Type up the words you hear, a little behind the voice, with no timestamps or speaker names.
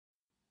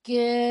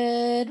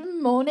Good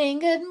morning,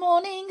 good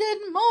morning,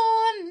 good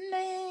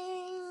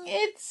morning.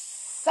 It's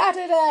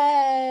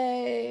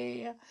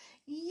Saturday.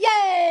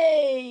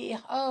 Yay!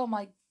 Oh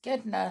my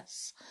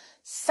goodness.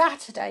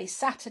 Saturday,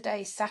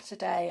 Saturday,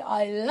 Saturday.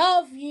 I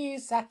love you,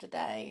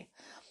 Saturday.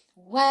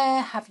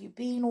 Where have you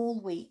been all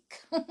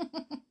week?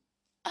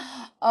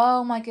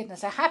 Oh my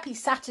goodness. A happy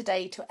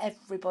Saturday to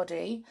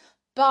everybody.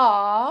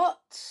 But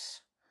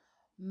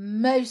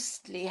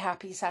mostly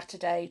happy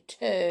Saturday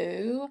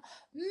to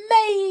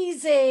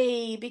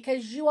Maisie,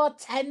 because you are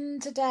 10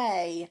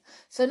 today.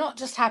 So not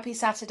just happy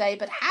Saturday,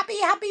 but happy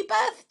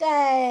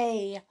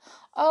birthday.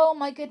 Oh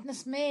my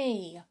goodness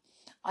me.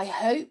 I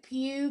hope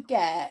you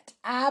get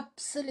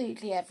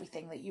absolutely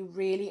everything that you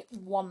really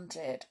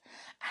wanted.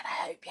 And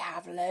I hope you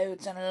have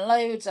loads and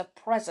loads of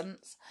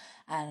presents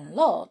and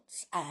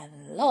lots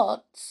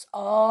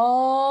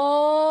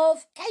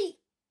of cake.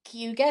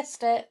 You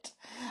guessed it.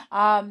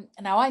 Now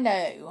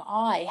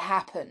I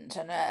happen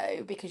to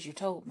know, because you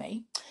told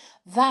me,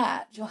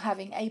 that you're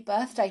having a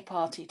birthday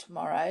party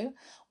tomorrow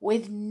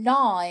with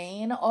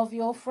 9 of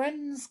your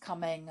friends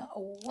coming.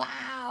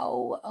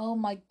 Wow. Oh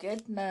my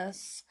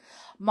goodness.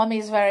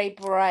 Mummy's very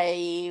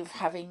brave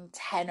having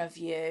 10 of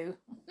you.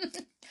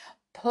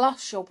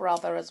 Plus your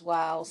brother as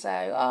well.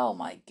 So, oh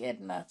my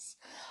goodness.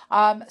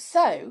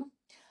 So,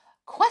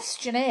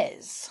 question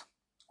is,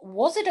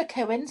 was it a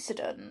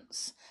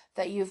coincidence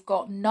that you've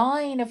got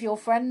 9 of your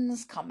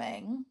friends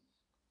coming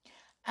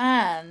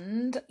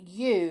and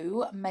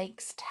you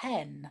makes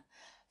 10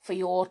 for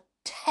your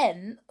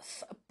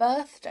 10th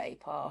birthday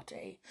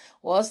party?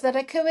 Was that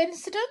a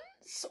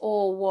coincidence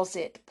or was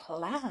it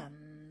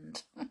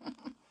planned?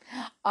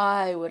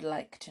 I would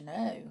like to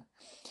know.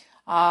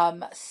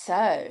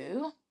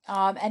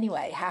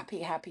 Anyway,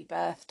 happy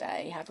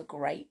birthday. Have a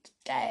great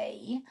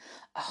day.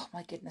 Oh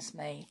my goodness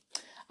me.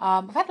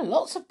 We've had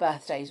lots of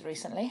birthdays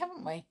recently,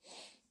 haven't we?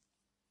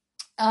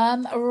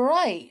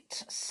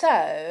 Right, so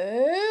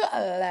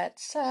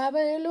let's have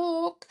a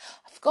look.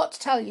 I forgot to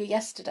tell you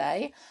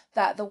yesterday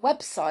that the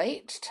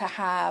website to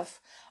have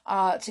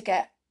to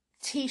get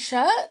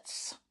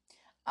t-shirts,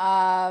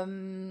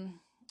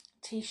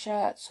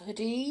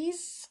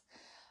 hoodies,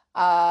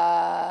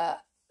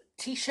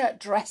 t-shirt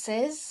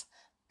dresses,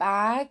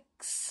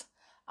 bags,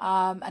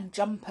 and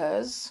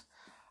jumpers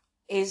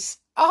is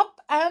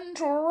up and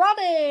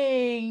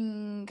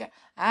running.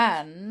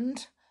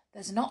 And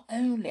there's not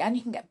only, and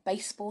you can get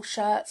baseball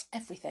shirts,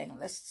 everything.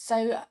 There's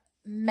so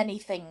many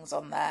things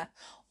on there,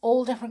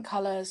 all different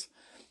colours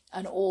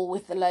and all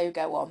with the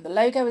logo on. The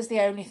logo is the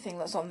only thing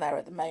that's on there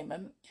at the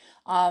moment.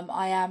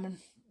 I am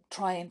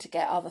trying to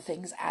get other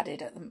things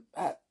added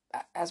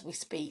as we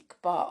speak,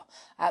 but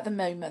at the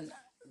moment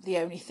the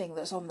only thing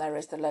that's on there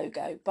is the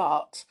logo.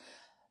 But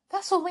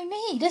that's all we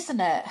need, isn't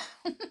it?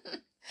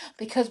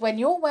 Because when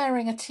you're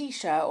wearing a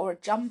t-shirt or a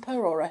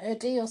jumper or a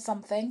hoodie or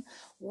something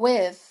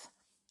with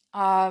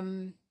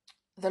the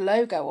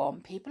logo on,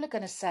 people are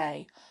going to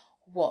say,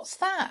 what's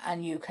that?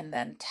 And you can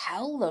then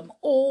tell them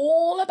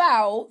all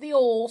about the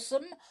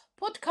awesome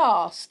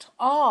podcast,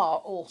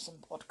 our awesome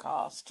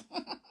podcast.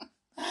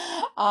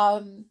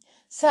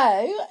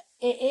 So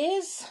it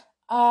is,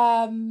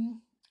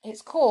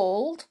 it's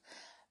called,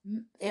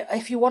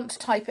 if you want to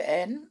type it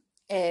in,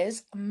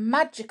 is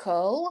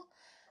magical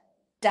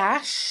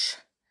dash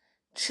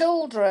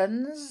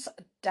children's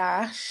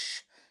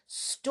dash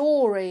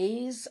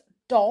stories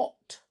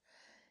dot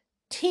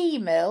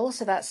tmill,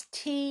 so that's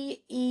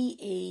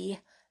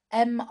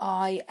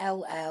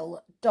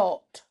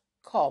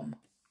TEEMILL.com.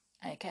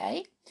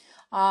 Okay.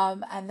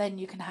 And then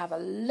you can have a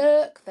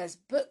look. There's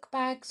book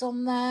bags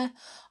on there.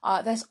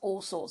 There's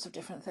all sorts of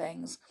different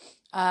things.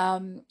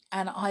 And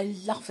I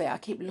love it. I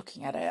keep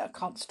looking at it. I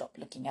can't stop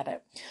looking at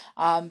it.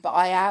 But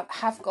I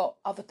have got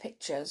other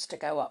pictures to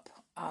go up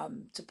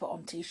to put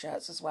on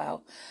t-shirts as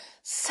well.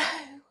 So,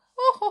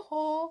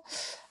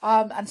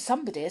 and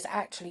somebody has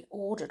actually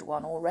ordered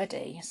one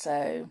already.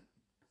 So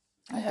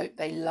I hope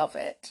they love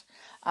it.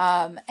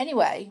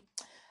 Anyway,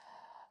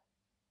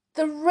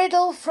 the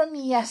riddle from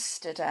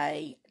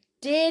yesterday.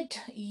 Did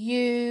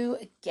you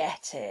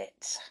get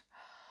it?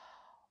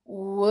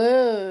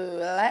 Whoa,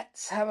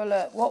 let's have a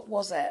look. What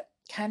was it?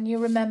 Can you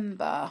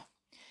remember?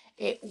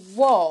 It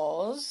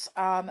was,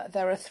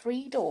 there are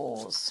 3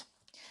 doors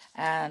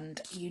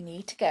and you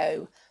need to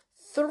go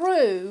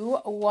through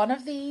one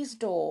of these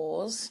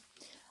doors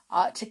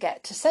to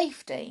get to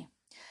safety.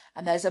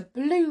 And there's a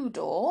blue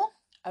door,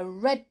 a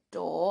red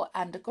door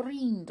and a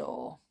green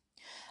door.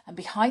 And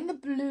behind the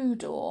blue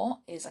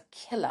door is a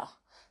killer.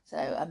 So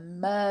a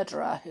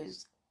murderer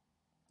who's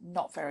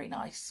not very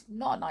nice,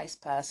 not a nice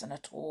person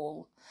at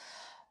all.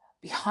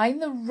 Behind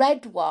the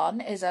red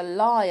one is a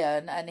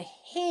lion, and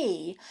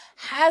he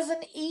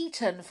hasn't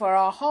eaten for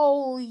a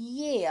whole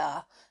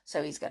year,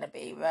 so he's going to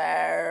be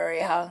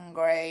very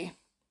hungry.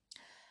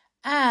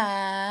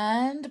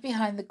 And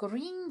behind the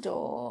green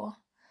door,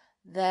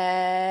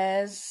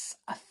 there's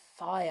a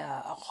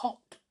fire, a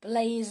hot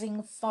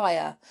blazing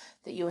fire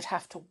that you would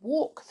have to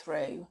walk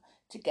through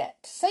to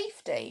get to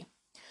safety.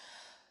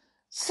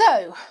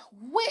 So,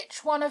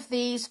 which one of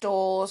these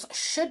doors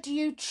should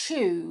you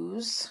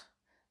choose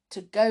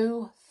to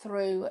go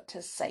through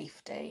to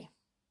safety?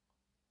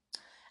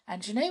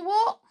 And you know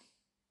what?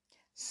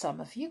 Some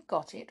of you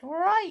got it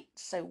right,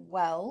 so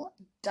well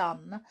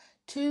done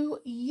to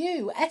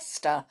you.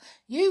 Esther,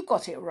 you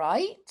got it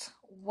right.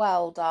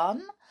 Well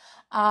done.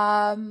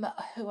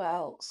 Who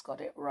else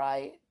got it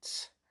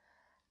right?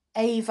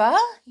 Ava,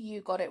 you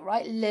got it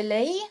right.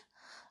 Lily,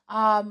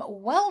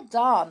 well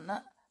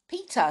done.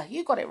 Peter,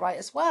 you got it right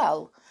as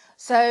well.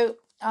 So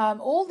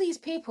all these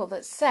people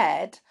that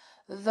said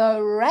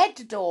the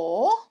red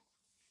door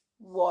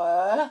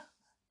were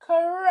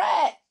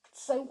correct.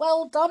 So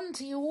well done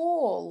to you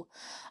all.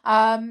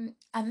 And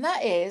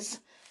that is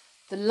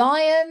the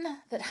lion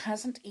that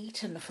hasn't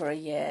eaten for a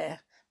year.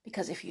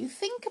 Because if you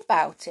think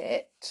about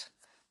it,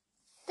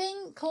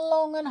 think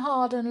long and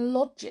hard and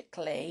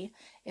logically,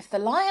 if the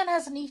lion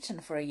hasn't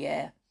eaten for a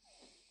year,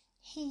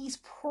 he's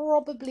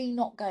probably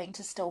not going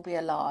to still be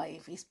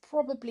alive. He's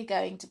probably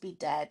going to be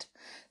dead.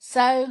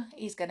 So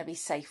he's going to be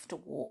safe to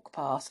walk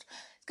past.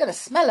 It's going to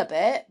smell a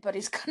bit, but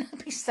he's going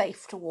to be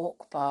safe to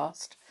walk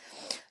past.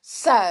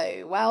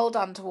 So well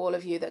done to all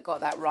of you that got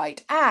that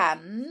right.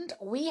 And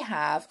we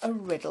have a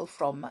riddle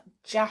from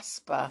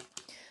Jasper.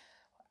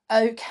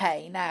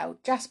 Okay, now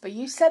Jasper,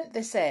 you sent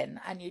this in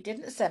and you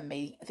didn't send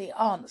me the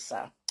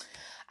answer.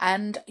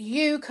 And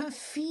you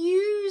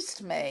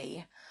confused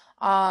me.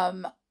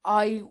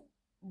 I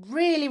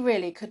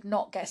really could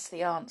not guess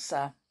the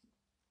answer.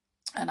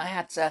 And I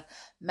had to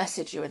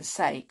message you and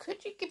say,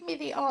 could you give me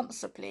the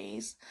answer,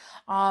 please?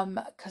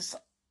 Because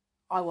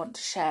I want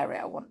to share it.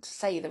 I want to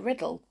say the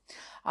riddle.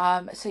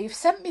 So you've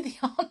sent me the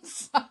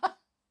answer.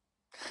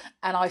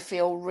 And I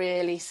feel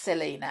really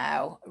silly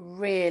now.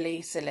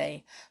 Really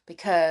silly.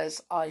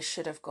 Because I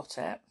should have got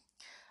it.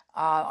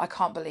 I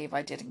can't believe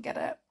I didn't get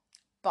it.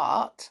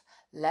 But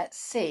let's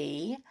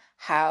see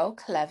how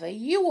clever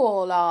you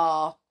all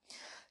are.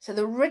 So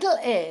the riddle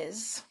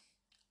is,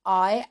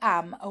 I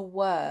am a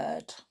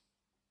word.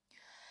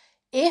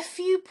 If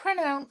you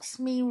pronounce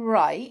me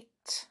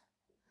right,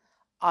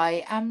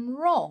 I am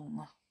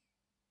wrong.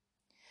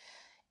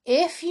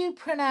 If you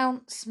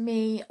pronounce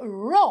me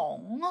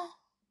wrong,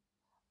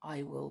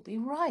 I will be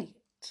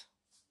right.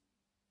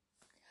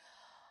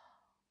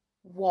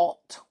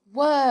 What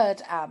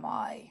word am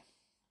I?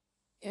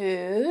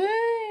 Ooh,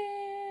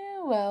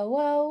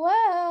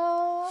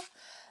 well.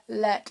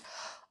 Let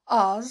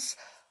us...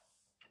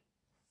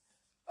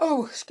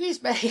 Oh,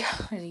 excuse me,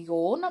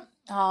 yawn.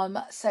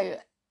 So,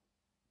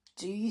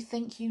 do you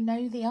think you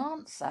know the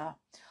answer?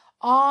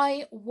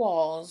 I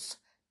was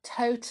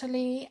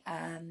totally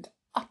and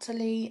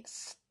utterly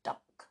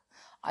stuck.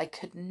 I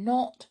could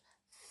not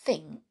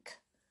think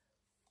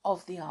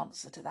of the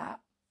answer to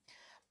that.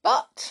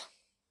 But,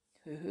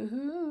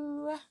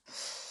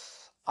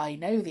 I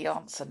know the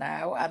answer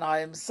now, and I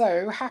am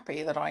so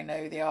happy that I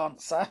know the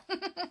answer.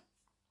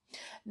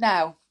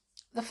 Now,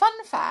 the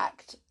fun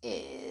fact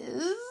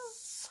is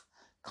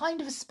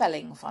kind of a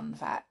spelling fun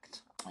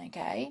fact,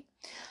 okay?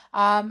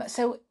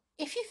 So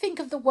if you think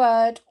of the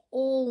word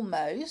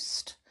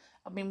almost,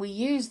 I mean, we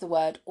use the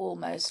word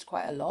almost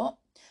quite a lot,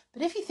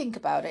 but if you think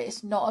about it,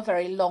 it's not a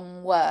very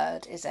long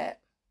word, is it?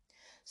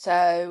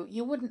 So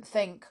you wouldn't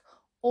think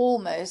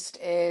almost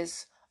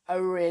is a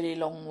really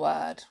long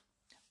word.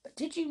 But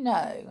did you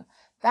know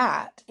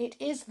that it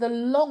is the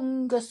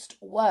longest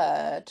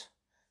word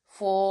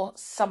for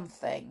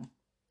something?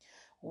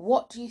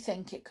 What do you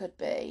think it could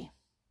be?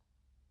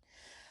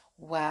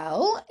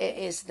 Well, it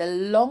is the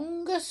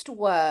longest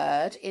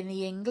word in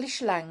the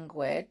English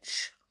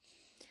language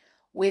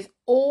with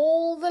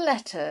all the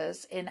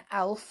letters in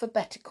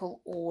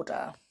alphabetical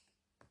order.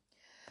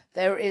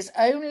 There is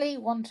only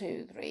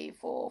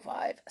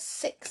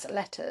 6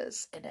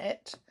 letters in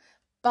it,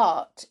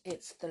 but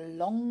it's the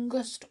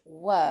longest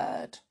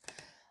word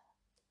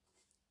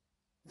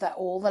that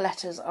all the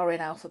letters are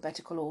in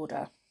alphabetical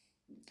order.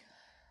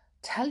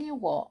 Tell you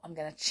what, I'm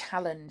going to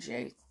challenge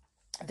you.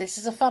 This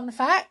is a fun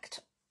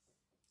fact.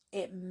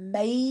 It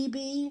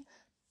may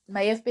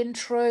have been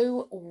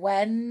true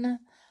when,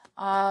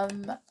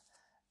 when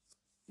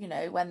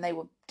they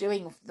were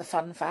doing the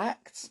fun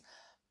facts,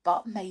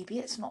 but maybe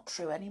it's not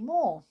true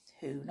anymore.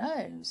 Who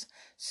knows?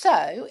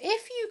 So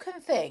if you can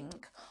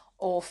think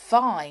or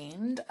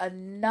find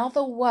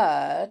another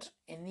word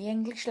in the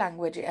English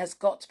language, it has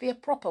got to be a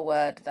proper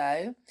word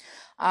though,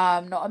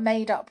 not a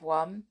made up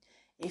one.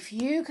 If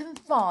you can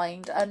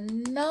find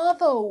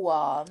another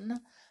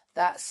one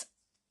that's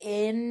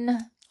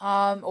in,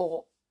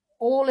 or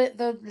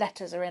the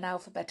letters are in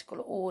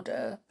alphabetical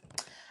order,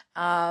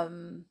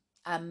 and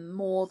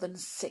more than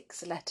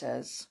 6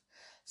 letters,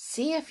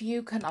 see if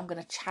you can. I'm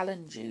going to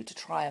challenge you to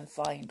try and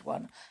find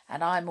one,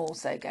 and I'm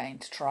also going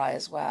to try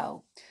as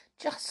well,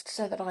 just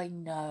so that I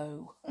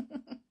know.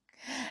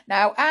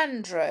 Now,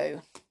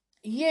 Andrew,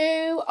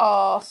 you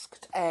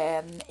asked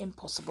an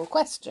impossible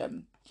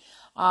question.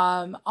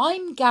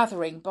 I'm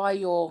gathering by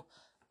your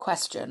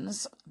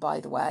questions,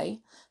 by the way,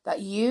 that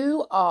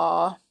you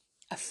are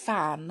a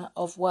fan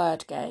of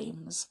word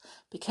games,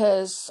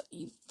 because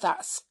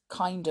that's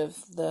kind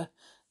of the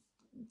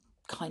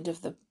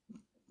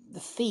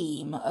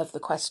theme of the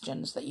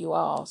questions that you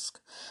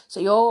ask. So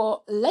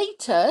your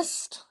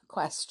latest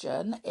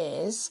question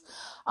is,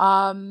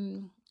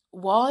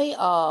 why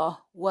are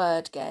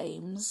word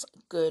games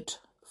good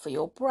for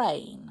your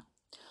brain?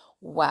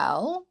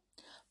 Well,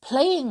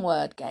 playing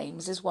word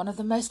games is one of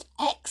the most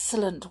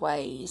excellent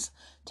ways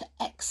to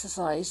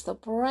exercise the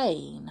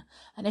brain.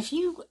 And if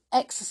you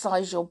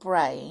exercise your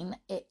brain,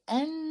 it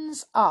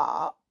ends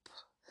up,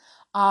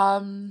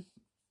 or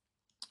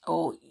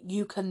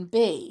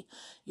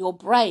your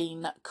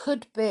brain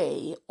could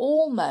be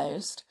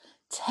almost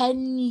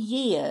 10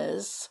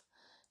 years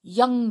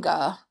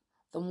younger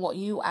than what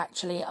you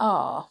actually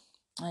are.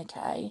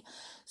 Okay,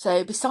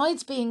 so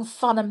besides being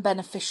fun and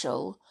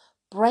beneficial,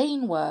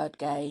 brain word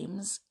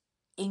games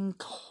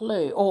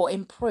improve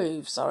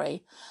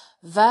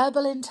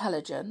verbal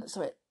intelligence.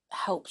 So it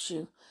helps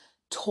you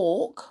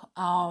talk,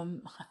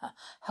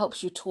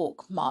 helps you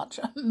talk much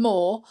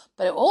more,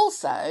 but it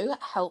also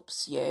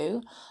helps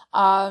you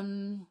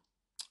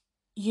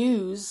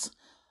use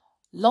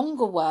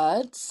longer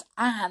words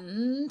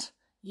and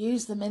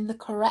use them in the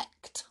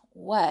correct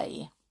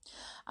way.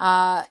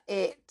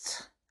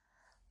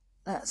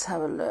 Let's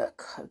have a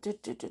look.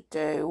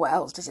 What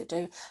else does it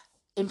do?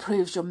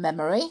 Improves your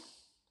memory,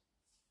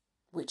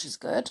 which is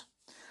good.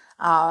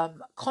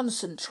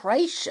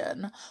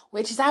 Concentration,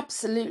 which is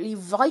absolutely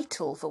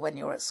vital for when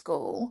you're at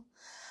school.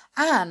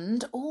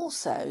 And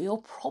also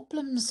your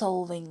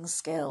problem-solving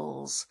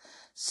skills.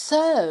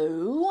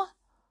 So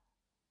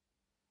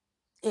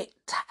it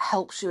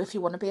helps you if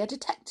you want to be a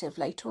detective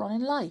later on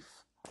in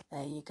life.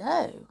 There you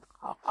go.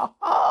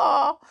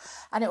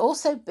 And it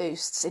also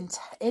boosts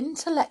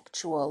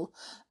intellectual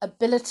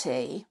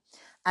ability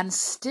and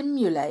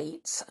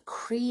stimulates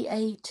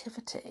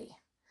creativity.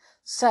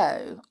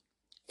 So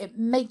it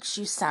makes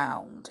you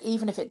sound,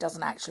 even if it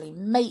doesn't actually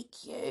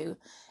make you,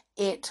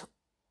 it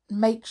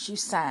makes you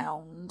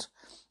sound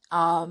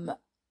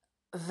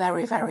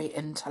very, very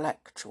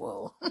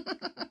intellectual.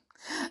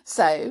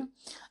 So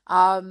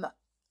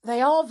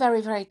they are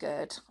very, very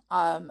good.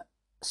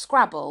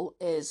 Scrabble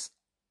is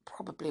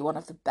probably one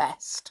of the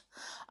best.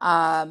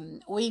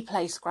 We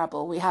play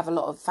Scrabble. We have a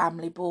lot of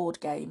family board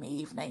game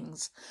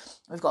evenings.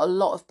 We've got a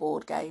lot of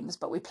board games,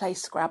 but we play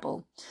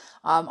Scrabble.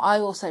 I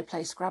also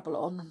play Scrabble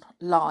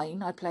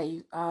online. I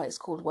play, it's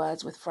called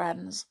Words with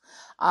Friends.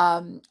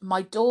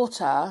 My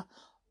daughter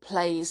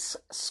plays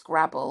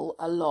Scrabble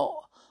a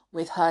lot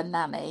with her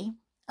nanny,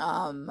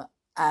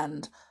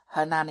 and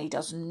her nanny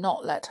does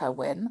not let her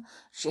win.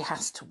 She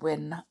has to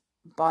win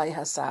by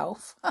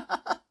herself.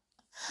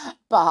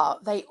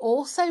 But they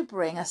also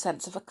bring a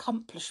sense of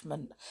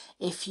accomplishment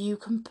if you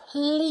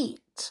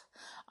complete,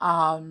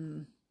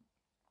 after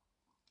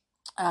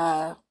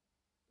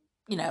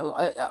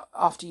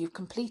you've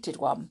completed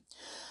one.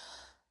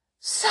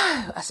 So,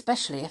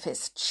 especially if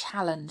it's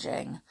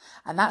challenging,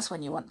 and that's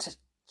when you want to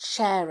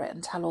share it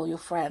and tell all your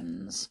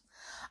friends.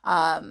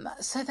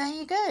 So there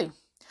you go.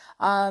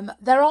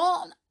 There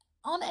aren't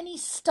any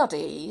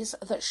studies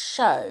that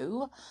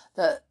show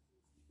that,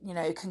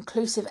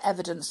 conclusive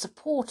evidence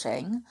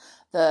supporting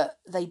that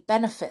they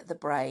benefit the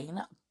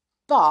brain,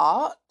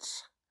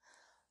 but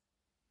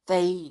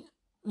they,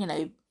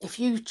 if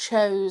you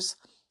chose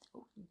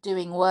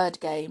doing word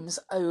games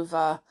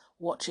over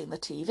watching the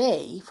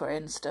TV, for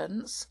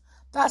instance,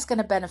 that's going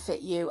to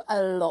benefit you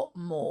a lot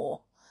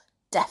more.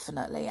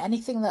 Definitely.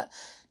 Anything that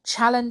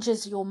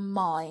challenges your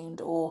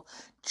mind or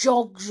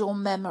jogs your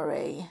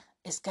memory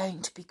is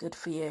going to be good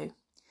for you,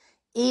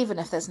 even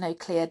if there's no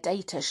clear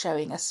data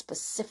showing a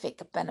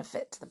specific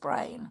benefit to the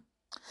brain.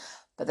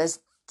 But there's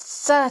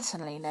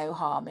certainly no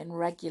harm in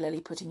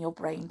regularly putting your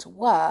brain to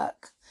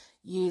work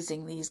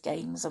using these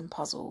games and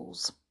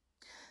puzzles.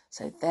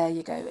 So there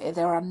you go.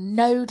 There are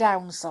no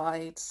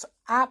downsides,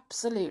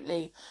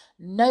 absolutely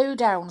no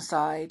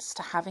downsides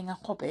to having a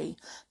hobby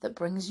that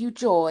brings you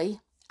joy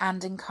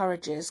and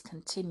encourages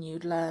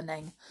continued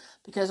learning,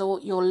 because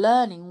you're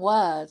learning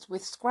words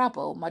with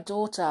Scrabble. My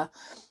daughter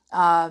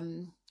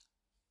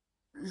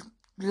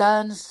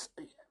learns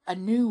a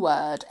new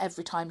word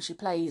every time she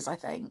plays, I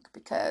think,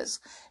 because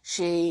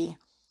she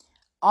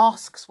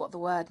asks what the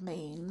word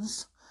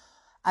means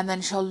and then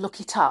she'll look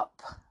it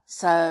up.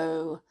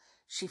 So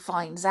she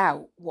finds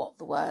out what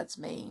the words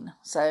mean.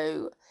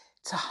 So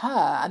to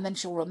her, and then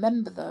she'll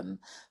remember them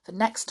for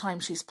next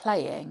time she's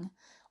playing.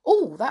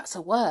 Oh, that's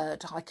a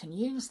word. I can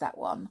use that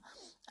one.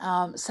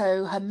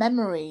 So her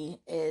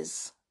memory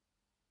is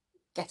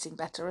getting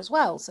better as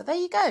well. So there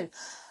you go.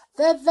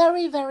 They're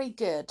very, very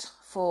good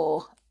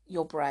for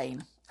your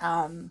brain.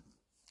 And,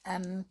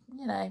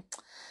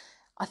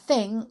 I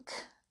think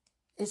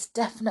it's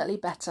definitely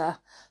better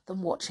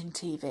than watching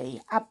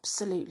TV.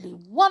 Absolutely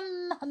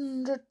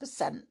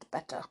 100%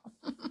 better.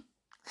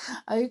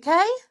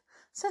 Okay,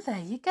 so there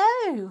you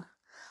go.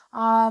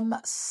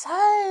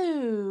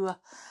 So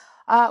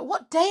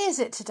What day is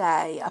it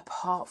today,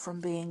 apart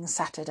from being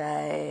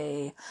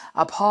Saturday,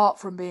 apart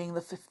from being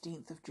the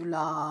 15th of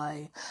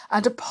July,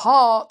 and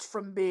apart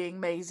from being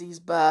Maisie's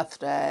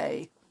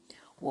birthday?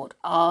 What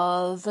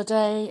other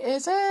day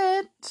is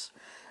it?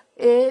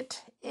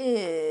 It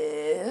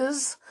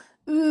is,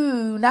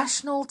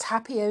 National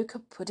Tapioca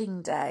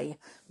Pudding Day.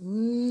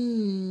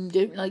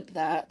 Don't like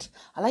that.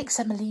 I like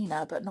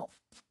semolina, but not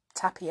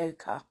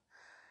tapioca.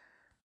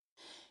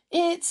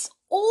 It's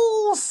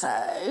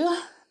also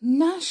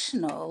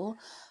National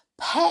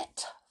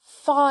Pet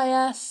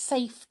Fire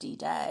Safety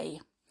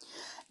Day.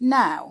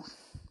 Now,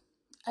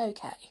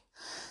 okay,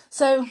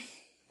 so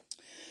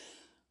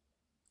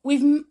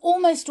we've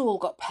almost all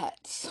got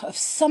pets of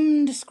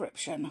some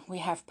description. We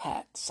have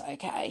pets,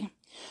 okay.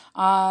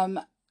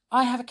 I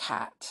have a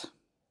cat.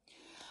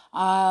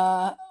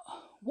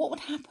 What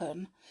would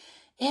happen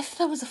if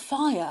there was a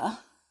fire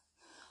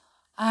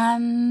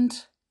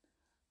and,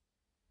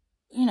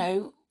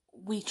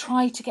 we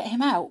tried to get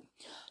him out?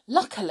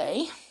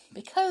 Luckily,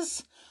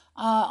 because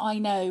I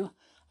know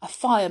a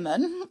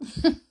fireman,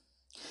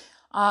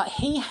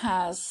 he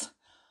has,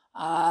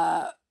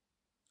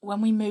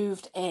 when we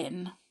moved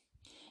in,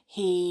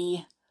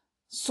 he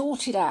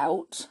sorted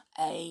out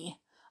a,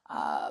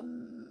 what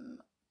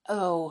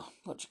do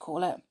you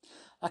call it?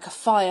 Like a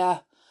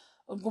fire,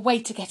 a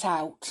way to get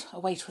out, a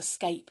way to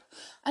escape.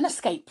 An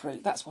escape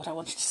route, that's what I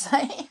wanted to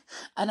say.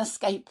 An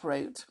escape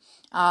route.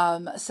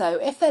 So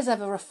if there's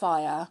ever a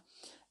fire,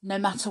 no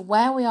matter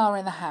where we are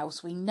in the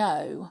house, we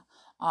know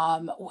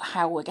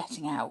how we're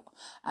getting out.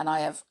 And I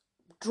have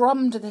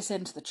drummed this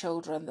into the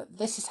children that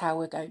this is how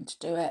we're going to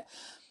do it,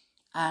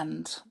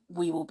 and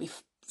we will be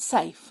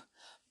safe.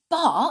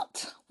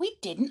 But we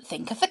didn't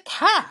think of the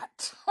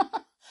cat.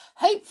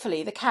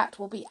 Hopefully the cat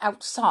will be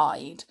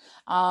outside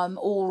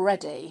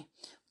already.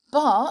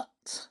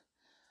 But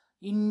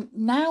you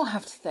now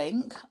have to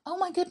think, oh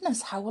my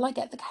goodness, how will I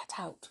get the cat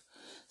out?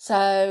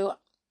 So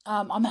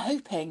I'm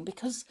hoping,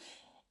 because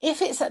if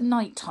it's at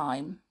night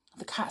time,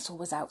 the cat's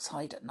always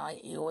outside at night.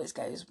 He always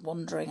goes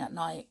wandering at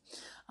night.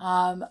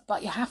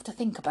 But you have to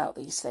think about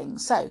these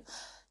things. So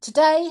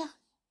today,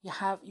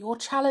 your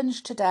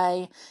challenge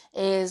today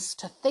is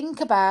to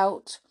think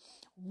about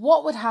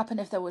what would happen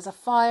if there was a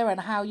fire and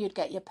how you'd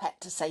get your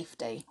pet to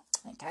safety.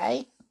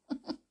 Okay?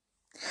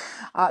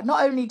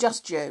 Not only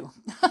just you,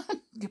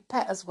 your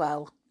pet as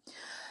well.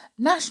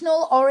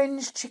 National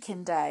Orange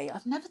Chicken Day.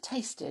 I've never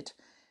tasted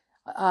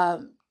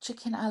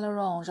chicken à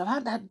l'orange.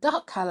 I've had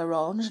duck à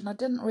l'orange and I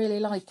didn't really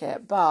like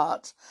it,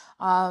 but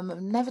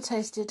I've never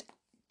tasted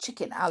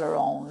chicken à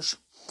l'orange.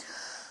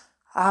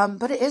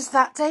 But it is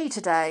that day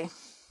today.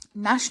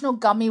 National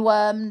Gummy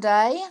Worm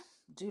Day. I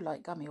do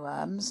like gummy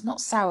worms,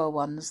 not sour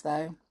ones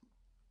though.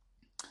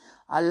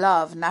 I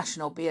love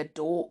National Be a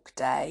Dork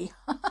Day.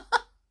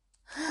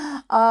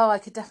 Oh, I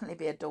could definitely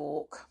be a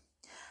dork.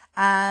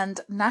 And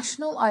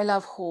National I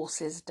Love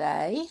Horses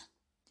Day.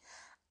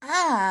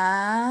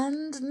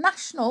 And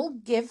National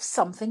Give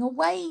Something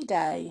Away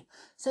Day.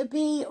 So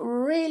be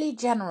really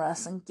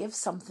generous and give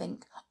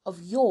something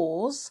of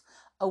yours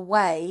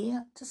away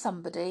to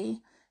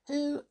somebody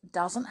who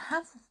doesn't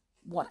have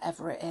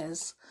whatever it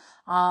is.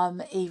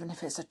 Even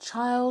if it's a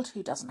child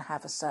who doesn't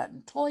have a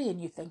certain toy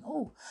and you think,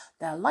 oh,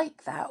 they'll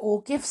like that.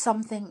 Or give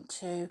something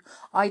to,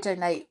 I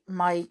donate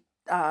my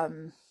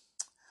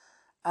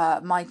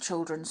my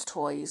children's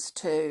toys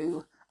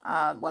to,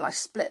 I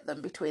split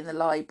them between the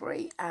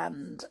library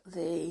and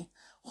the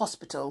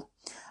hospital.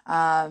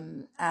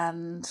 And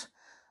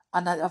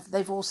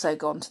they've also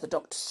gone to the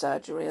doctor's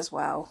surgery as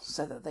well,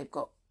 so that they've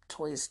got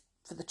toys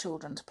for the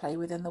children to play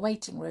with in the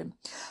waiting room.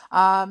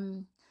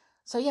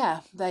 So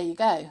yeah, there you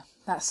go.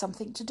 That's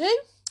something to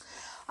do.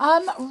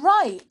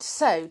 Right,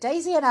 so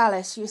Daisy and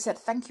Alice, you said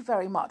thank you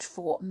very much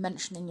for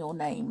mentioning your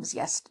names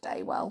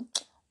yesterday. Well,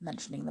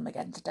 mentioning them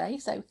again today,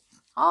 so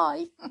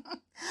hi.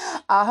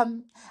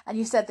 And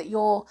you said that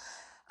your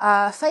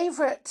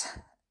favourite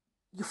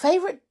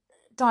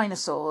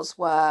dinosaurs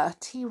were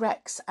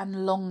T-Rex and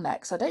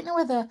Longnecks. I don't know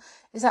whether,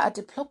 is that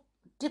a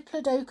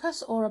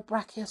Diplodocus or a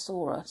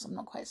Brachiosaurus? I'm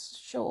not quite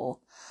sure.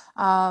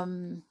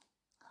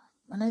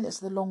 I know that's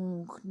the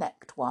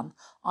long-necked one.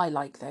 I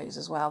like those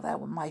as well. They're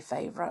my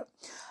favourite.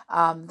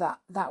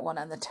 That one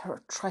and the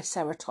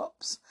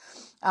Triceratops.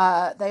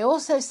 They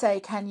also say,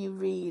 can you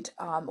read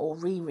or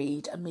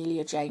reread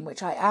Amelia Jane,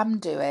 which I am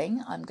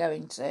doing. I'm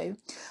going to.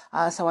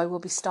 So I will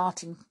be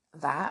starting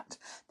that.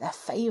 Their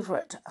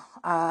favourite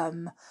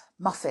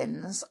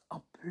muffins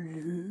are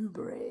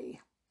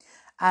blueberry.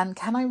 And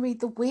can I read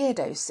the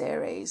Weirdo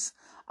series?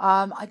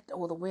 Or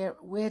the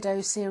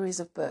Weirdo series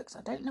of books.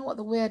 I don't know what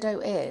the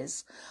Weirdo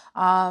is.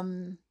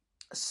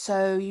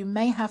 So you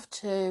may have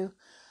to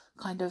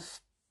kind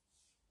of,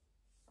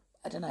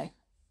 I don't know,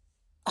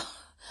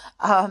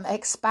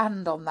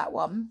 expand on that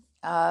one.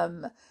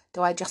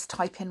 Do I just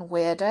type in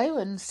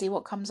Weirdo and see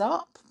what comes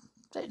up?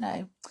 Don't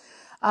know.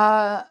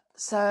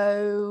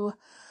 So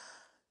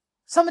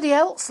somebody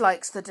else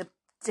likes the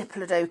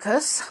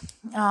Diplodocus.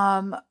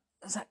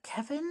 Is that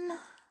Kevin?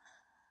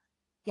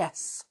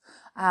 Yes.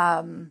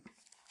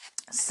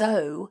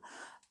 So,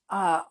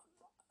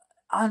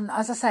 and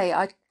as I say,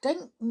 I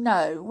don't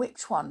know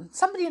which one.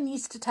 Somebody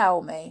needs to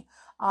tell me.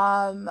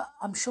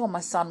 I'm sure my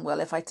son will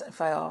if I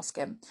ask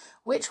him.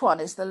 Which one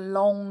is the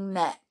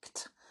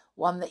long-necked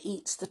one that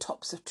eats the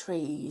tops of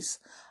trees?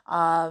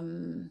 A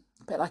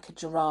bit like a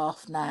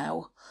giraffe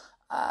now.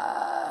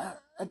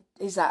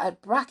 Is that a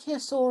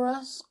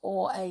Brachiosaurus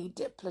or a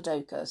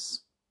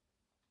Diplodocus?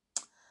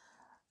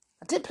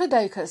 A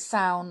Diplodocus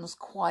sounds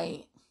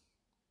quite,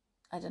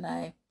 I don't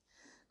know,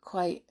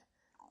 quite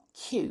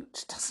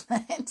cute,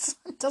 doesn't it?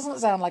 It doesn't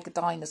sound like a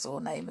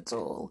dinosaur name at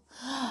all.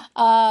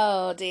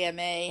 Oh, dear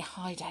me.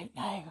 I don't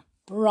know.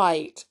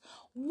 Right.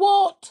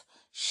 What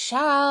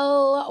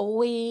shall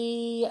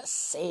we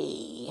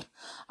see?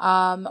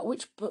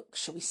 Which book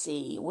shall we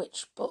see?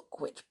 Which book?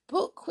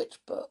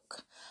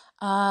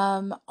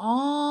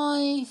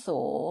 I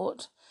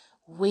thought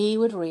we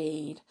would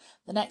read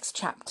the next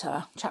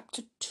chapter,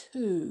 chapter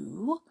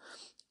 2,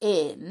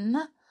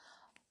 in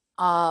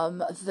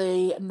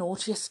the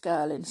naughtiest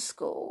girl in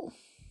school.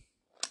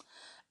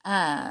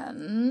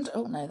 And,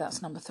 oh no,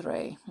 that's number 3.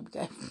 Here we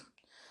go.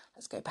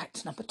 Let's go back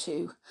to number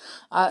 2.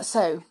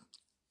 So,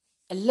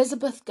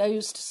 Elizabeth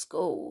goes to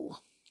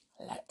school.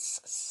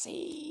 Let's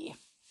see.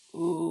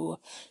 Ooh,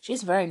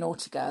 she's a very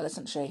naughty girl,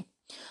 isn't she?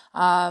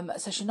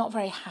 So she's not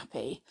very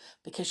happy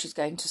because she's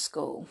going to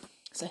school.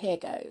 So here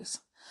goes.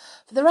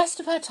 For the rest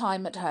of her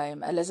time at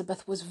home,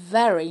 Elizabeth was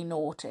very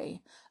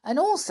naughty and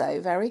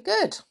also very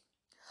good.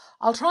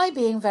 I'll try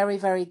being very,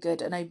 very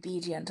good and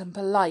obedient and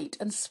polite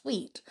and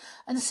sweet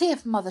and see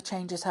if Mother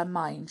changes her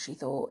mind, she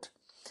thought.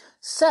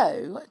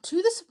 So, to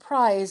the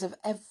surprise of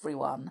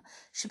everyone,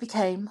 she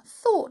became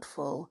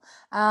thoughtful,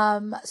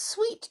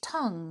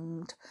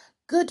 sweet-tongued,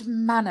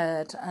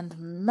 good-mannered and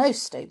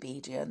most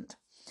obedient.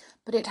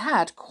 But it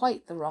had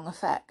quite the wrong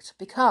effect,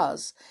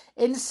 because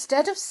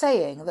instead of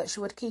saying that she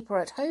would keep her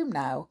at home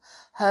now,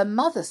 her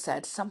mother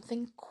said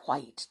something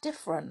quite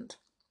different.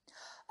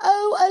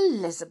 "Oh,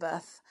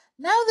 Elizabeth,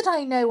 now that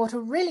I know what a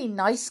really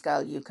nice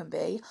girl you can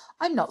be,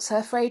 I'm not so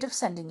afraid of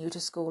sending you to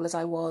school as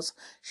I was,"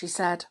 she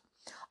said.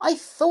 "I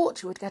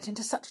thought you would get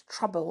into such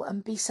trouble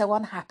and be so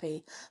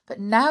unhappy, but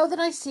now that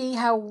I see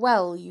how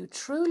well you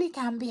truly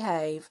can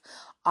behave,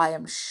 I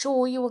am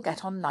sure you will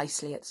get on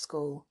nicely at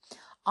school.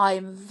 I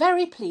am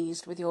very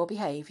pleased with your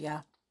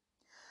behaviour."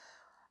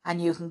 And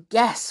you can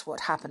guess what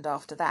happened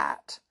after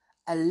that.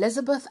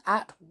 Elizabeth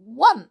at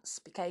once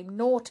became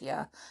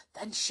naughtier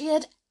than she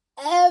had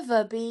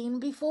ever been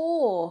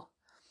before.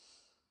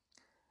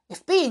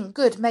 If being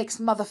good makes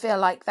Mother feel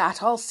like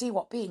that, I'll see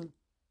what being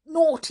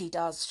naughty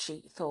does,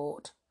 she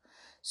thought.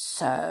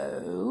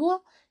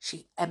 So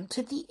she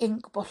emptied the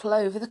ink bottle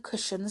over the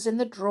cushions in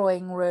the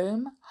drawing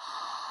room.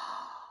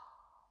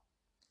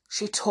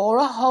 She tore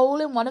a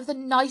hole in one of the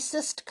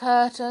nicest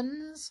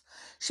curtains.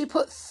 She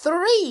put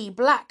 3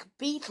 black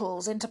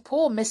beetles into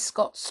poor Miss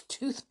Scott's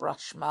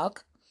toothbrush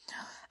mug.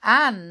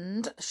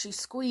 And she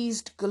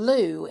squeezed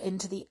glue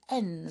into the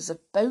ends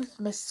of both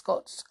Miss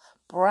Scott's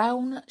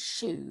brown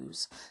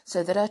shoes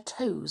so that her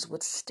toes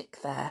would stick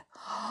there.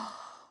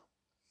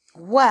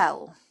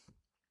 Well,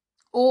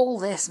 all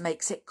this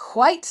makes it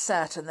quite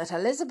certain that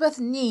Elizabeth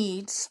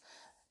needs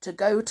to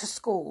go to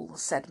school,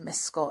 said Miss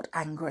Scott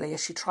angrily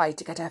as she tried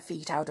to get her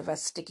feet out of her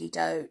sticky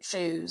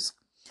shoes.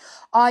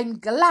 "I'm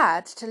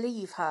glad to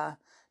leave her.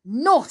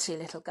 Naughty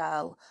little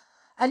girl.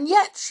 And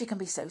yet she can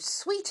be so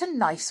sweet and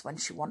nice when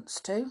she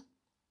wants to."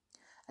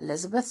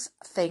 Elizabeth's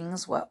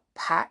things were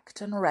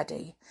packed and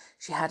ready.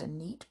 She had a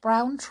neat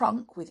brown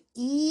trunk with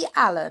E.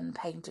 Allen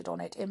painted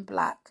on it in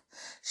black.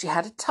 She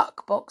had a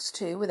tuck box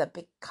too, with a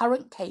big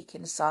currant cake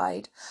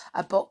inside,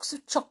 a box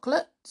of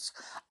chocolates,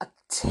 a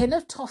tin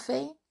of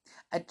toffee,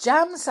 a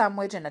jam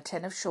sandwich and a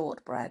tin of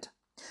shortbread.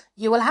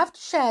 "You will have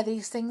to share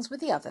these things with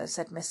the others,"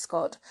 said Miss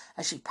Scott,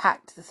 as she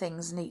packed the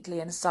things neatly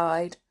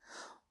inside.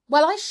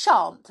 "Well, I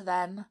shan't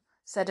then,"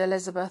 said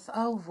Elizabeth.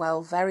 "Oh,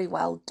 well, very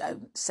well,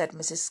 don't," said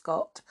Mrs.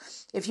 Scott.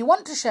 "If you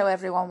want to show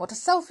everyone what a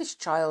selfish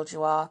child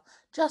you are,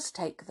 just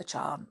take the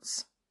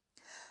chance."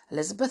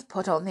 Elizabeth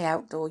put on the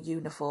outdoor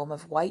uniform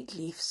of White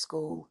Leaf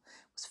School.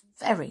 It was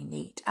very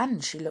neat,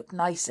 and she looked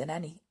nice in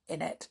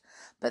it.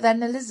 But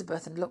then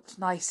Elizabeth looked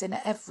nice in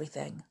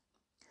everything.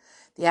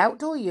 The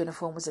outdoor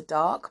uniform was a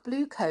dark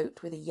blue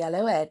coat with a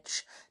yellow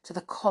edge to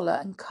the collar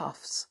and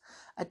cuffs,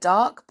 a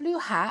dark blue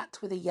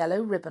hat with a yellow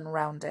ribbon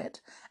round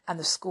it, and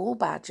the school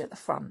badge at the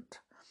front.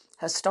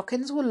 Her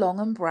stockings were long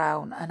and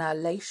brown, and her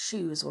lace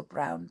shoes were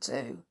brown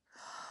too.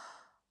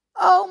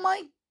 "Oh,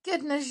 my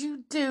goodness, you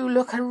do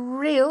look a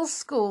real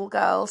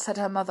schoolgirl," said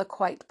her mother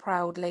quite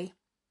proudly.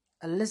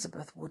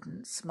 Elizabeth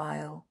wouldn't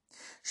smile.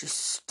 She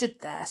stood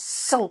there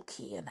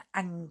sulky and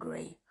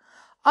angry.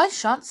 "I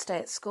shan't stay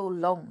at school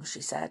long," she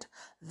said.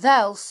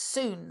 "They'll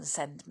soon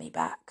send me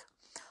back."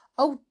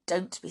 "Oh,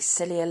 don't be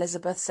silly,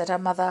 Elizabeth," said her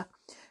mother.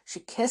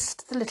 She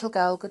kissed the little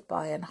girl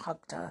goodbye and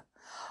hugged her.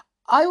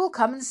 "I will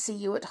come and see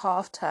you at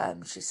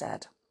half-term," she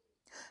said.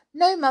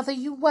 "No, mother,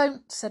 you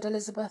won't," said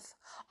Elizabeth.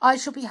 "I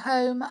shall be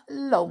home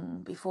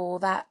long before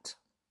that."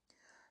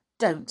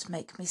 "Don't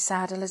make me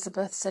sad,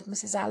 Elizabeth," said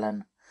Mrs.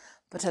 Allen.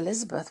 But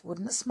Elizabeth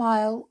wouldn't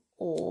smile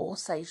or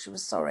say she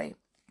was sorry.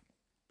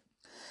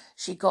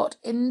 She got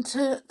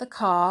into the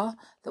car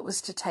that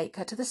was to take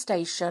her to the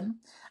station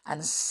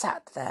and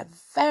sat there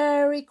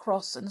very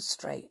cross and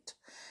straight.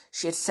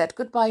 She had said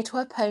goodbye to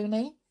her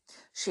pony.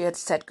 She had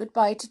said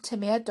goodbye to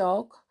Timmy, her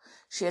dog.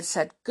 She had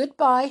said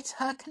goodbye to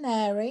her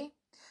canary.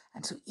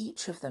 And to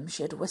each of them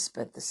she had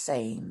whispered the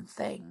same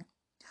thing.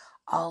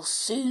 I'll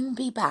soon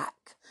be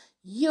back.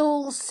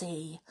 You'll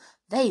see.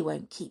 They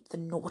won't keep the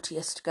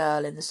naughtiest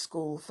girl in the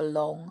school for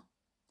long.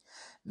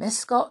 Miss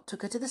Scott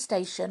took her to the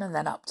station and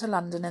then up to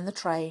London in the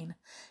train.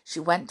 She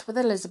went with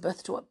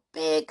Elizabeth to a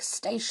big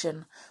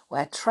station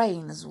where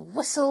trains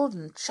whistled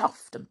and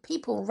chuffed and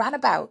people ran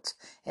about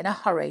in a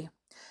hurry.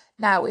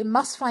 Now, we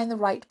must find the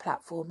right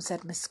platform,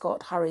 said Miss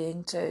Scott,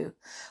 hurrying too.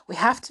 We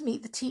have to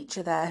meet the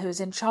teacher there who is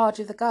in charge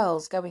of the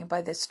girls going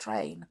by this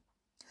train.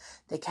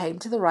 They came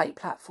to the right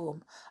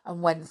platform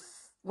and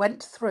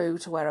went through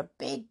to where a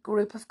big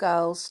group of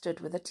girls stood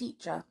with a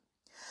teacher.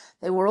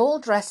 They were all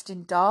dressed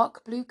in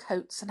dark blue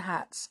coats and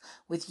hats,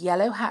 with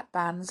yellow hat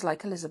bands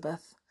like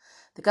Elizabeth.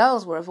 The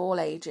girls were of all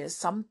ages,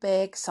 some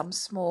big, some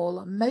small,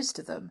 and most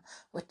of them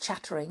were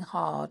chattering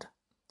hard.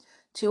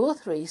 2 or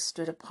 3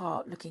 stood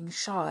apart, looking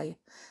shy.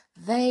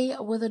 They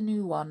were the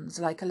new ones,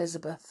 like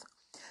Elizabeth.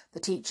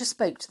 The teacher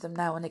spoke to them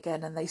now and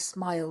again, and they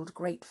smiled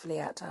gratefully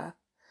at her.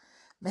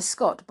 Miss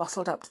Scott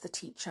bustled up to the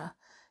teacher.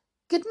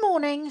 Good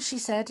morning, she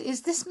said.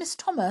 Is this Miss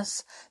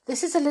Thomas?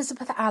 This is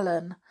Elizabeth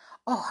Allen.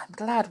 Oh, I'm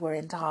glad we're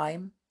in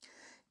time.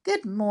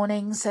 Good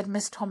morning, said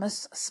Miss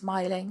Thomas,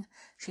 smiling.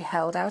 She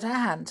held out her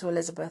hand to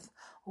Elizabeth.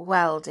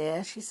 Well,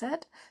 dear, she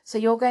said, so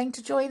you're going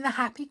to join the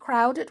happy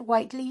crowd at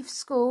Whiteleaf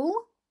School?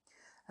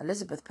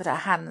 Elizabeth put her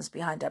hands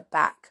behind her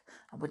back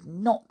and would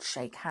not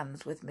shake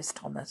hands with Miss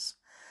Thomas.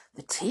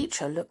 The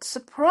teacher looked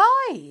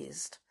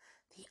surprised.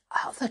 The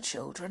other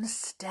children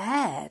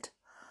stared.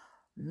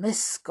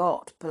 Miss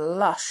Scott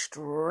blushed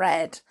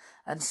red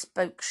and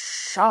spoke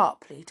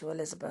sharply to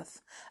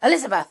Elizabeth.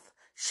 Elizabeth,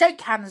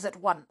 shake hands at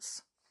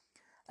once.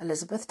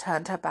 Elizabeth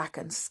turned her back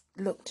and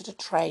looked at a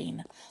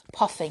train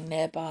puffing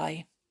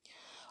nearby.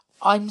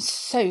 I'm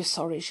so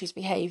sorry she's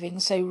behaving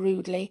so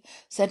rudely,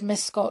 said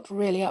Miss Scott,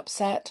 really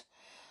upset.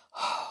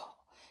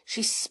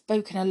 She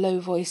spoke in a low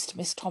voice to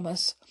Miss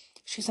Thomas.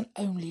 She's an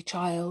only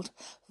child,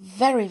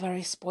 very,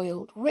 very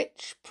spoiled,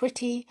 rich,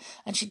 pretty,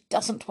 and she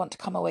doesn't want to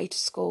come away to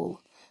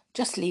school.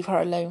 Just leave her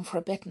alone for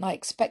a bit and I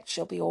expect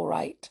she'll be all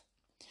right.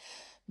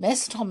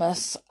 Miss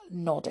Thomas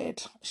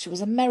nodded. She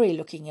was a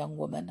merry-looking young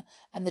woman,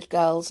 and the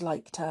girls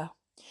liked her.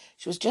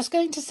 She was just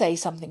going to say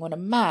something when a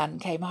man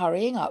came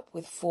hurrying up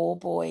with 4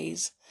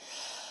 boys.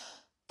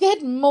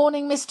 Good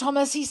morning, Miss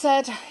Thomas, he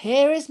said.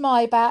 Here is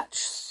my batch.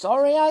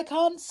 Sorry I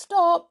can't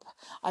stop.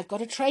 I've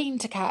got a train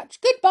to catch.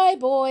 Goodbye,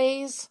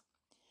 boys.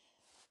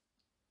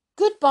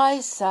 Goodbye,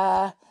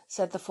 sir,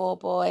 said the 4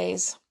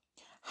 boys.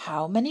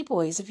 How many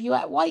boys have you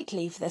at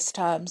Whiteleaf this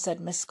term? Said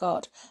Miss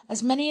Scott.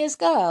 As many as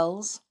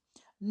girls?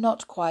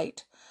 Not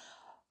quite,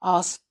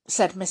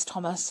 said Miss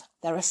Thomas.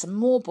 There are some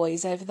more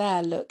boys over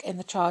there, look, in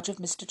the charge of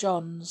Mr.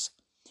 Johns.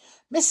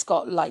 Miss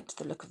Scott liked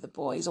the look of the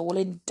boys, all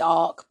in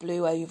dark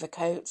blue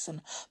overcoats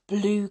and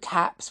blue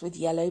caps with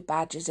yellow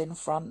badges in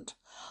front.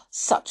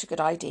 Such a good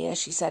idea,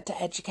 she said,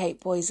 to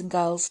educate boys and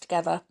girls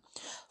together.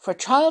 For a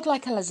child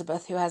like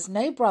Elizabeth, who has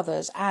no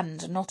brothers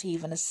and not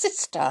even a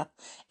sister,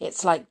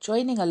 it's like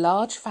joining a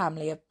large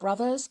family of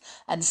brothers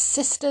and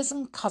sisters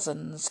and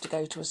cousins to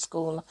go to a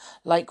school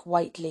like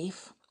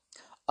Whiteleaf.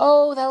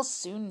 Oh, they'll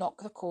soon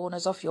knock the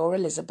corners off your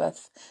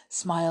Elizabeth,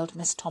 smiled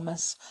Miss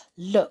Thomas.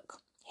 Look,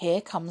 here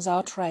comes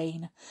our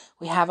train.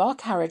 We have our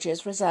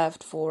carriages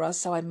reserved for us,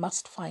 so I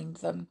must find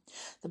them.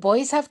 The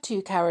boys have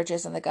 2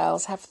 carriages and the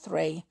girls have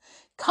 3.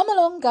 Come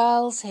along,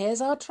 girls,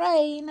 here's our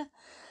train.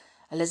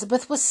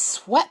 Elizabeth was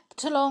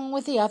swept along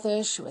with the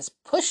others. She was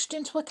pushed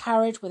into a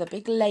carriage with a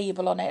big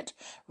label on it,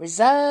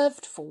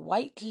 reserved for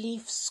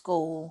Whiteleaf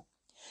School.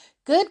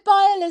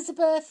 Goodbye,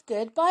 Elizabeth.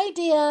 Goodbye,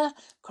 dear,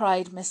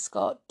 cried Miss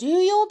Scott. Do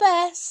your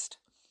best.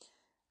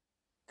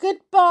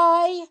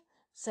 Goodbye,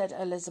 said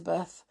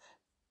Elizabeth,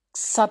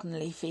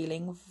 suddenly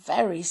feeling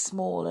very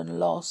small and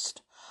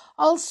lost.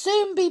 I'll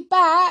soon be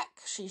back,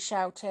 she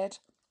shouted.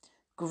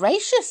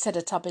 Gracious, said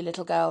a tubby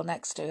little girl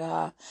next to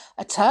her.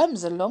 A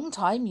term's a long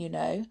time, you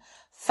know.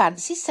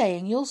 Fancy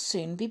saying you'll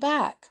soon be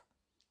back.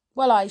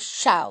 Well, I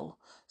shall,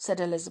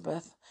 said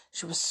Elizabeth.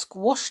 She was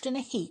squashed in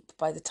a heap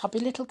by the tubby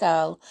little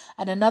girl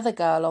and another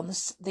girl on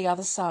the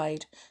other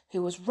side,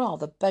 who was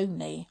rather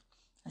bony,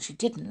 and she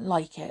didn't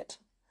like it.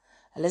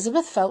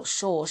 Elizabeth felt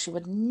sure she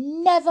would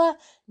never,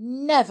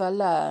 never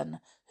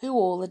learn who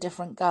all the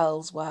different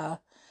girls were.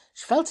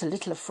 She felt a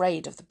little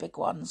afraid of the big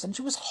ones, and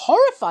she was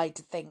horrified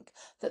to think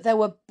that there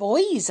were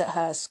boys at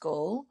her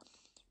school.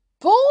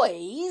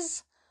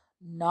 Boys?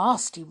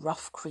 Nasty,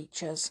 rough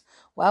creatures.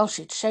 Well,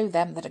 she'd show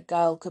them that a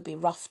girl could be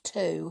rough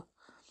too.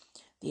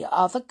 The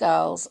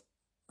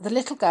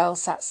little girl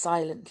sat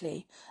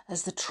silently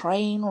as the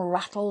train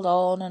rattled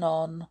on and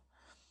on.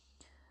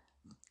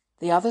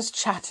 The others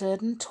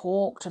chattered and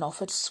talked and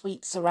offered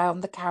sweets around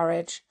the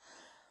carriage.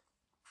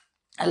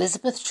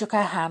 Elizabeth shook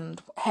her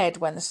head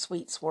when the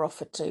sweets were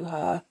offered to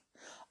her.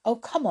 "Oh,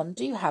 come on,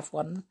 do have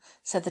one,"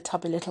 said the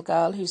tubby little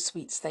girl, whose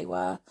sweets they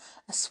were.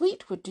 "A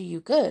sweet would do you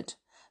good.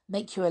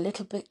 Make you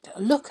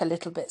look a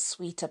little bit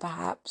sweeter,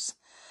 perhaps."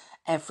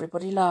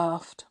 Everybody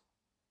laughed.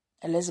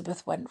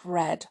 Elizabeth went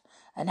red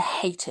and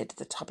hated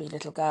the tubby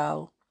little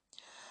girl.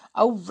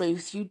 "Oh,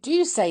 Ruth, you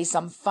do say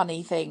some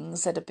funny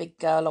things," said a big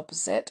girl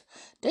opposite.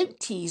 "Don't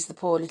tease the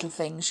poor little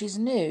thing, she's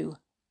new."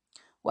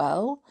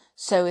 "Well,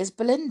 so is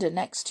Belinda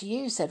next to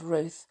you," said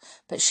Ruth,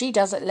 "but she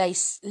does at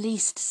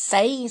least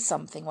say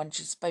something when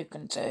she's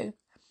spoken to."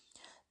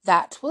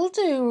 "That will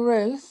do,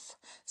 Ruth,"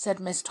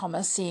 said Miss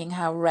Thomas, seeing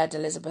how red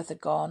Elizabeth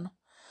had gone.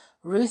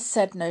 Ruth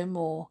said no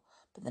more,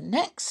 but the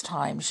next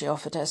time she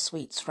offered her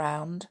sweets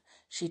round,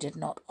 she did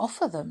not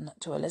offer them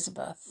to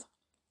Elizabeth.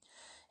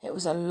 It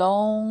was a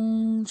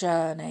long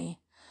journey.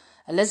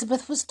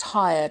 Elizabeth was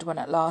tired when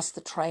at last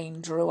the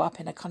train drew up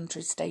in a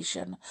country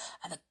station,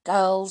 and the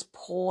girls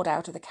poured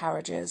out of the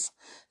carriages.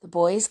 The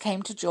boys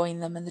came to join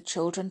them, and the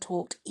children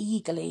talked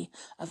eagerly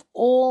of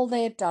all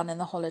they had done in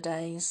the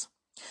holidays.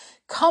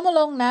 "Come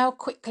along now,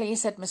 quickly,"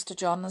 said Mr.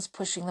 Johns,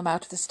 pushing them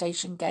out of the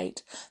station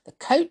gate. "The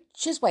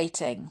coach is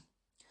waiting."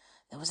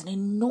 There was an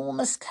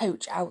enormous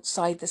coach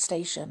outside the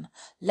station,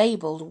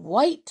 labelled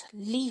White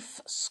Leaf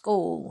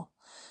School.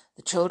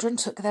 The children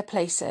took their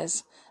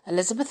places.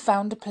 Elizabeth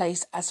found a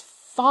place as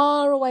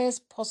far away as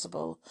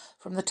possible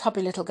from the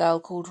tubby little girl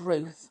called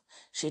Ruth.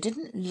 She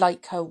didn't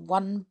like her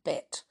one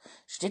bit.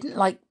 She didn't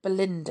like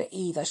Belinda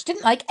either. She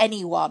didn't like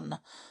anyone.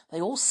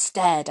 They all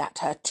stared at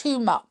her too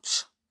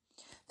much.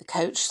 The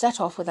coach set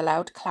off with a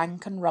loud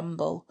clank and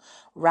rumble.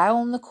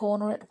 Round the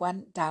corner it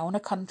went, down a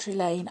country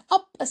lane,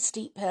 up a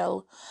steep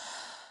hill,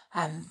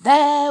 and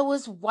there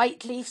was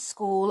Whiteleaf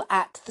School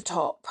at the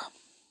top.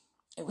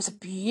 It was a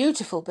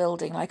beautiful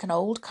building, like an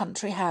old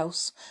country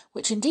house,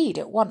 which indeed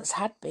it once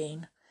had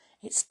been.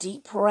 Its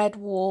deep red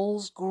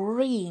walls,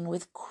 green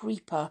with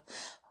creeper,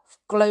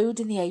 glowed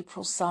in the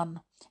April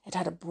sun. It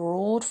had a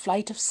broad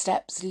flight of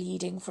steps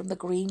leading from the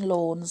green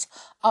lawns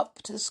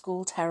up to the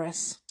school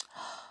terrace.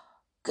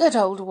 "Good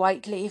old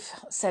Whiteleaf,"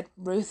 said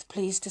Ruth,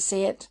 pleased to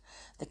see it.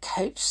 The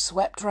coach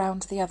swept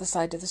round to the other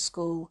side of the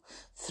school,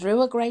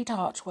 through a great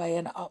archway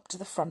and up to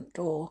the front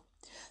door.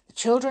 The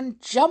children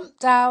jumped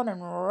down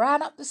and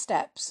ran up the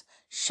steps,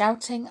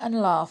 shouting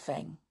and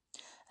laughing.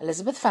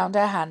 Elizabeth found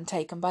her hand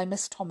taken by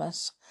Miss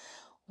Thomas.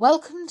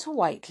 "Welcome to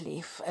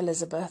Whiteleaf,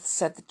 Elizabeth,"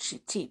 said the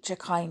teacher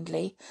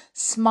kindly,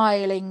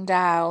 smiling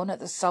down at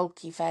the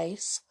sulky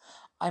face.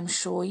 "I'm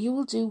sure you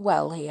will do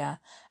well here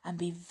and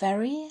be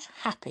very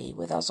happy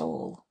with us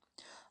all."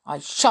 "I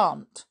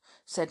shan't,"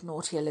 said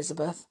naughty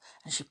Elizabeth,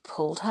 and she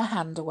pulled her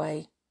hand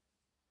away.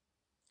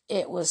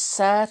 It was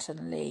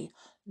certainly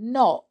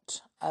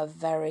not a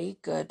very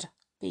good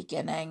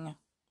beginning.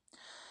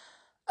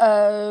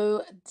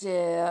 Oh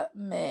dear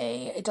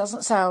me, it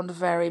doesn't sound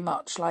very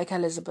much like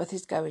Elizabeth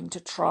is going to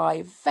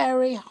try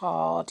very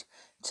hard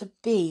to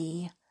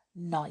be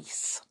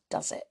nice,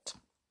 does it?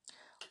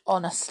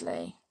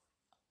 Honestly,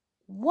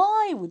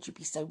 why would you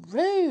be so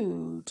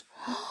rude?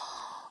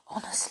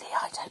 Honestly,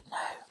 I don't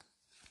know.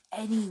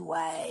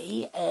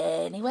 Anyway.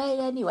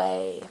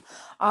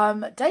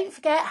 Don't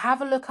forget,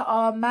 have a look at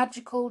our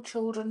magical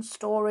children's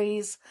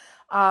stories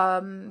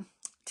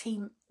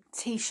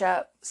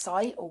t-shirt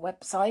site or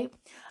website.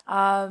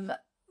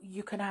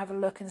 You can have a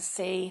look and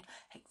see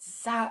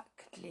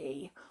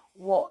exactly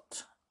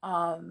what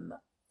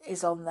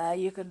is on there.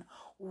 You can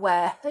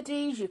wear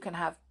hoodies, you can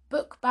have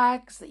book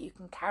bags that you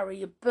can carry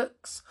your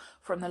books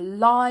from the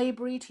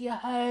library to your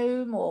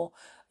home or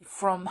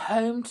from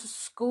home to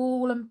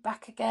school and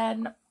back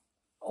again,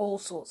 all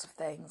sorts of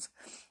things.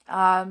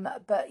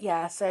 But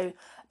yeah, so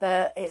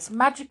it's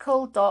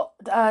magical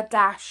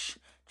dash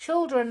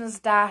children's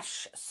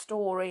dash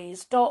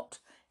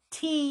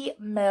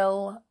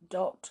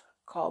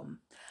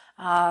stories.tmill.com.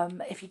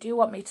 If you do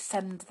want me to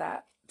send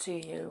that to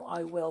you,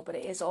 I will, but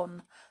it is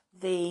on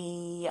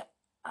the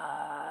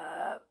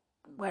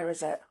where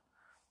is it?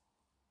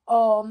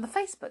 On the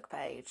Facebook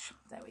page.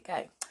 There we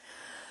go.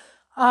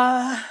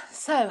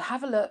 So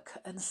have a look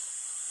and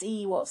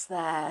see what's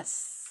there,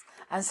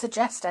 and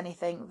suggest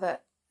anything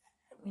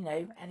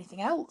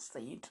anything else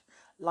that you'd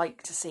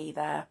like to see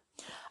there.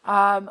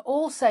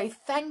 Also,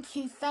 thank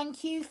you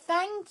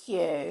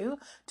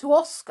to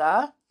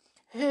Oscar,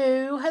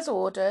 who has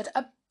ordered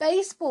a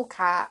baseball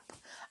cap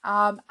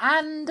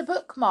and a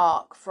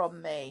bookmark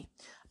from me.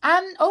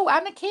 And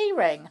a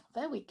keyring.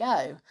 There we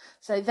go.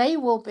 So they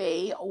will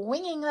be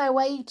winging their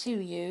way to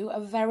you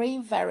very,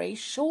 very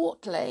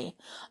shortly.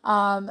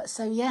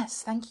 So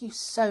yes, thank you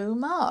so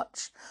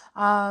much.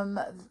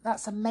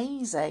 That's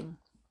amazing.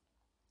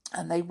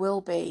 And they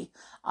will be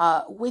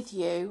with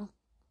you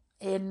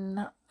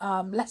in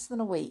less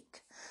than a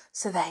week.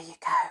 So there you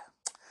go.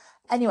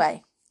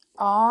 Anyway,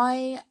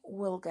 I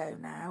will go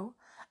now.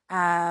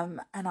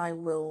 And I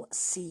will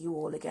see you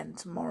all again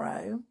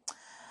tomorrow.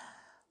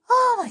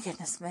 Oh my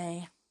goodness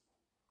me.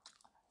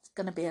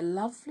 going to be a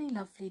lovely,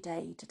 lovely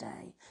day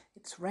today.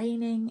 It's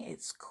raining,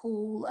 it's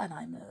cool, and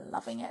I'm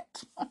loving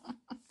it.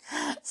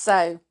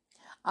 So,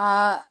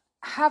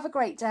 have a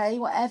great day,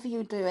 whatever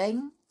you're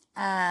doing,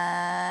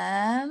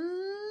 and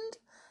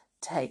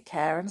take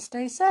care and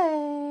stay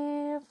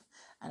safe.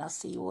 And I'll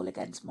see you all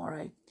again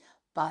tomorrow.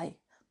 Bye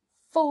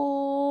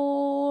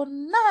for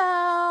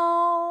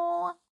now.